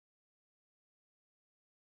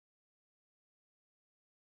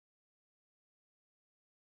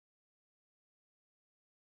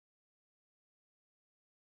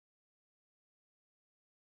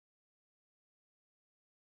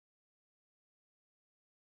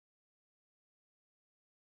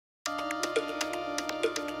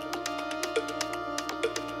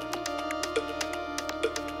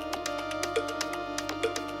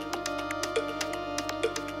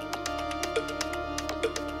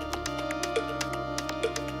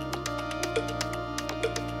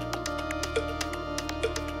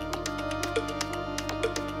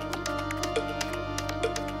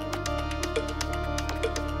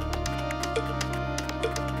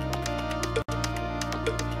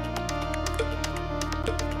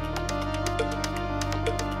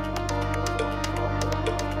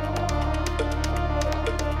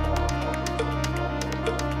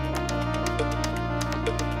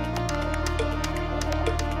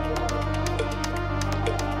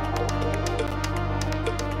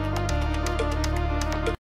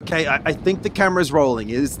Okay, I think the camera's rolling.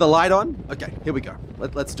 Is the light on? Okay, here we go.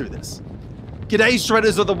 Let's do this. G'day,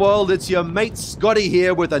 Shredders of the world. It's your mate Scotty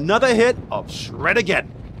here with another hit of Shred-A-Geddon.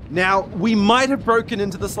 Now, we might have broken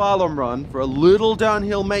into the slalom run for a little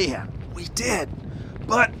downhill mayhem. We did.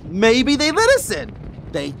 But maybe they let us in.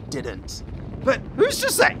 They didn't. But who's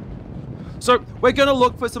to say? So we're gonna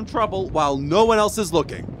look for some trouble while no one else is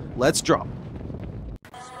looking. Let's drop.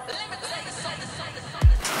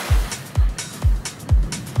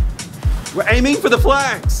 We're aiming for the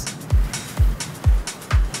flags.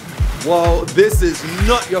 Whoa, this is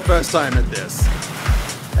not your first time at this.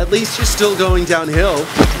 At least you're still going downhill.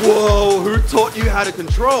 Whoa, who taught you how to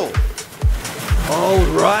control? All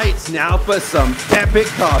right, now for some epic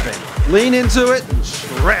carving. Lean into it and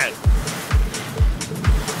shred.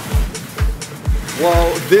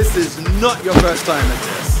 Whoa, this is not your first time at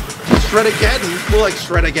this. Shred-A-Geddon, more like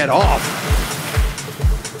Shred-A-Get off.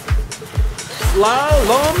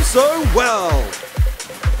 Slalom so well.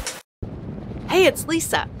 Hey, it's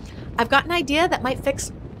Lisa. I've got an idea that might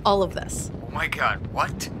fix all of this. Oh my god,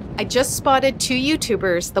 what? I just spotted 2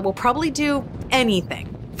 YouTubers that will probably do anything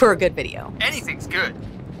for a good video. Anything's good.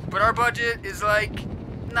 But our budget is like,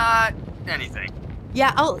 not anything.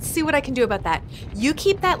 Yeah, I'll see what I can do about that. You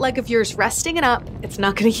keep that leg of yours resting and up. It's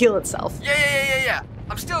not gonna heal itself. Yeah.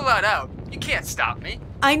 I'm still allowed out. You can't stop me.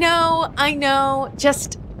 I know.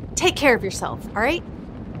 Just take care of yourself, all right?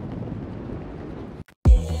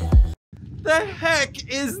 The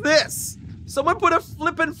heck is this? Someone put a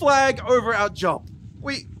flippin' flag over our jump.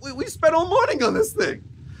 We spent all morning on this thing.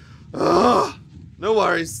 Ugh. No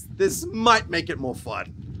worries, this might make it more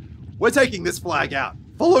fun. We're taking this flag out.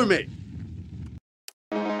 Follow me.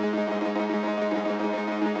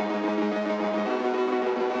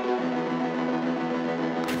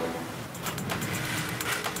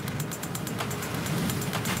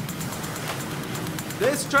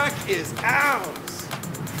 This track is ours.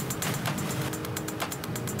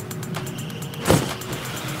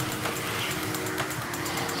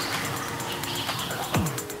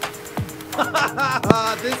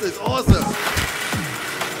 This is awesome.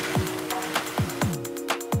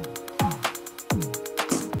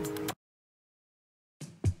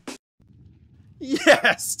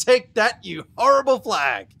 Yes, take that, you horrible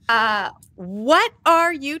flag. What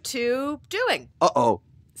are you two doing? Uh-oh.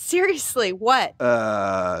 Seriously, what?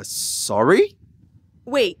 Sorry?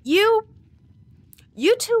 Wait, you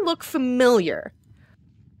two look familiar.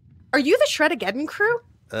 Are you the Shred-A-Geddon crew?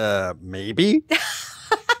 Maybe?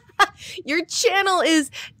 Your channel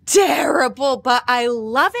is terrible, but I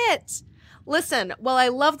love it. Listen, while I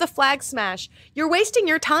love the flag smash, you're wasting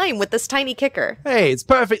your time with this tiny kicker. Hey, it's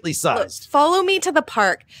perfectly Look, sized. follow me to the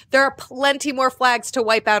park. There are plenty more flags to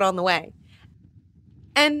wipe out on the way.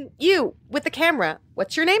 And you, with the camera,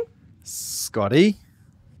 what's your name? Scotty?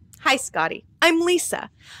 Hi, Scotty. I'm Lisa.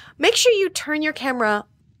 Make sure you turn your camera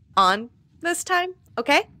on this time,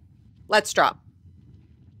 okay? Let's drop.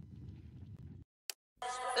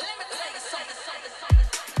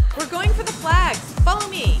 We're going for the flags. Follow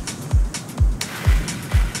me.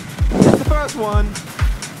 It's the first one.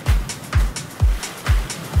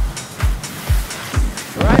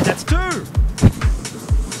 All right, that's 2.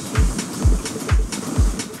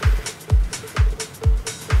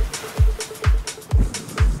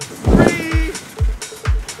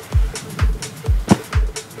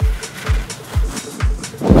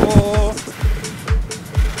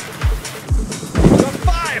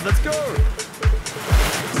 Let's go! That was close.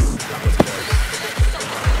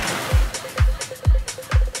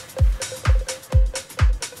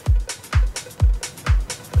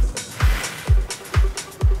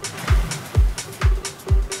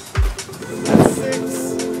 That's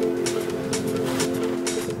 6.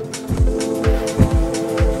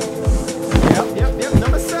 Yep,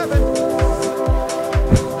 number 7.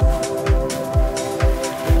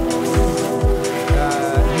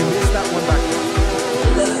 You missed that one back there.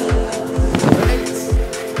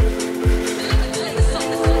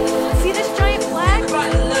 See this giant flag?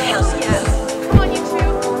 Hell yes. Come on, you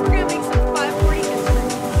two. We're gonna make some 540 history.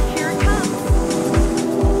 Here it comes.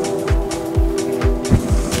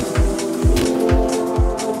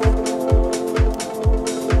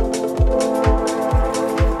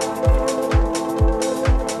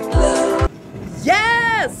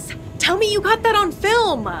 Yes! Tell me you got that on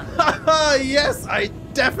film. Yes, I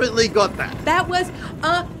definitely got that. That was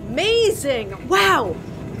amazing. Wow.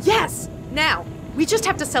 Yes. Now, we just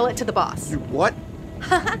have to sell it to the boss. You what?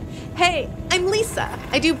 Hey, I'm Lisa.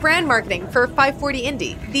 I do brand marketing for 540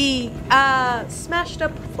 Indie, the smashed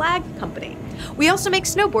up flag company. We also make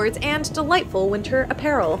snowboards and delightful winter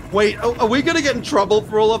apparel. Wait, are we gonna get in trouble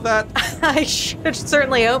for all of that? I should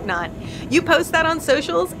certainly hope not. You post that on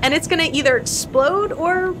socials, and it's gonna either explode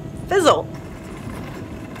or fizzle.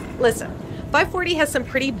 Listen, 540 has some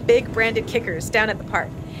pretty big branded kickers down at the park.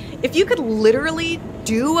 If you could literally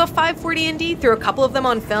do a 540 Indy through a couple of them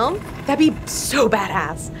on film, that'd be so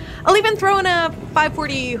badass. I'll even throw in a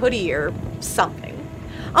 540 hoodie or something.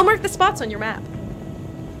 I'll mark the spots on your map.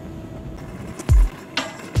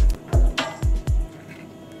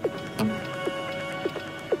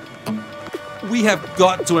 We have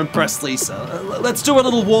got to impress Lisa. Let's do a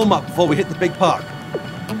little warm-up before we hit the big park.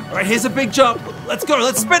 All right, here's a big jump. Let's go,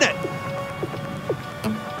 let's spin it.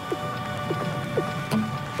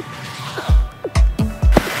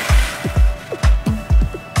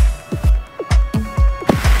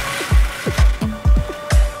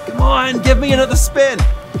 Come on, give me another spin.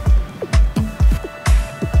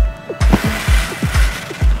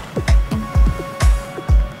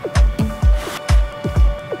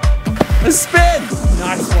 A spin!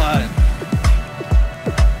 Nice one.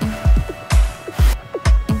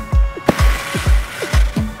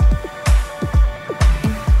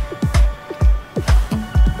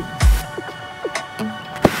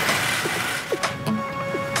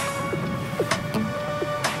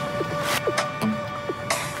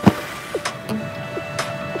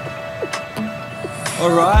 All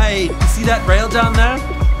right, you see that rail down there?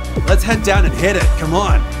 Let's head down and hit it, come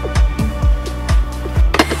on.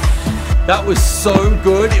 That was so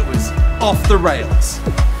good, it was off the rails.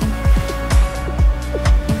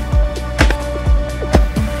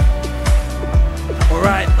 All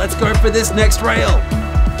right, let's go for this next rail.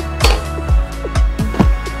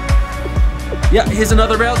 Yeah, here's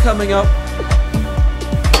another rail coming up.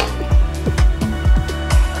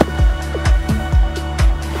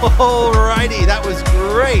 Alrighty, that was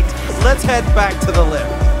great. Let's head back to the lift.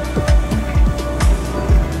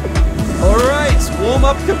 Alright, warm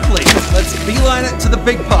up complete. Let's beeline it to the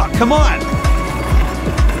big park. Come on.